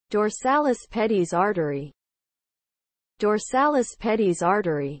Dorsalis pedis artery. Dorsalis pedis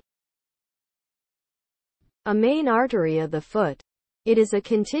artery. A main artery of the foot. It is a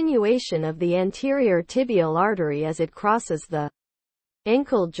continuation of the anterior tibial artery as it crosses the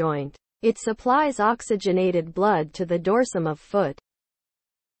ankle joint. It supplies oxygenated blood to the dorsum of foot.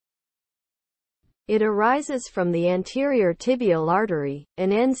 It arises from the anterior tibial artery,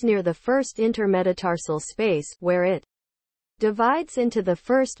 and ends near the first intermetatarsal space, where it divides into the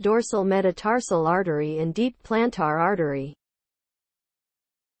first dorsal metatarsal artery and deep plantar artery.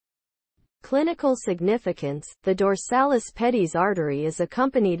 Clinical significance: the dorsalis pedis artery is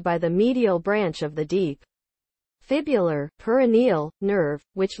accompanied by the medial branch of the deep fibular, peroneal, nerve,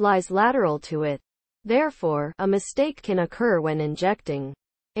 which lies lateral to it. Therefore, a mistake can occur when injecting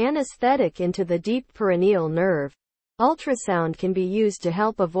anesthetic into the deep peroneal nerve. Ultrasound can be used to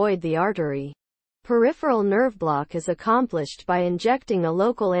help avoid the artery. Peripheral nerve block is accomplished by injecting a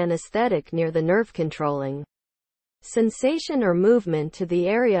local anesthetic near the nerve, controlling sensation or movement to the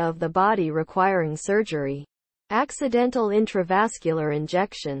area of the body requiring surgery. Accidental intravascular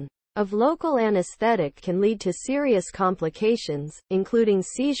injection of local anesthetic can lead to serious complications, including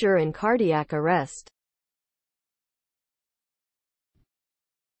seizure and cardiac arrest.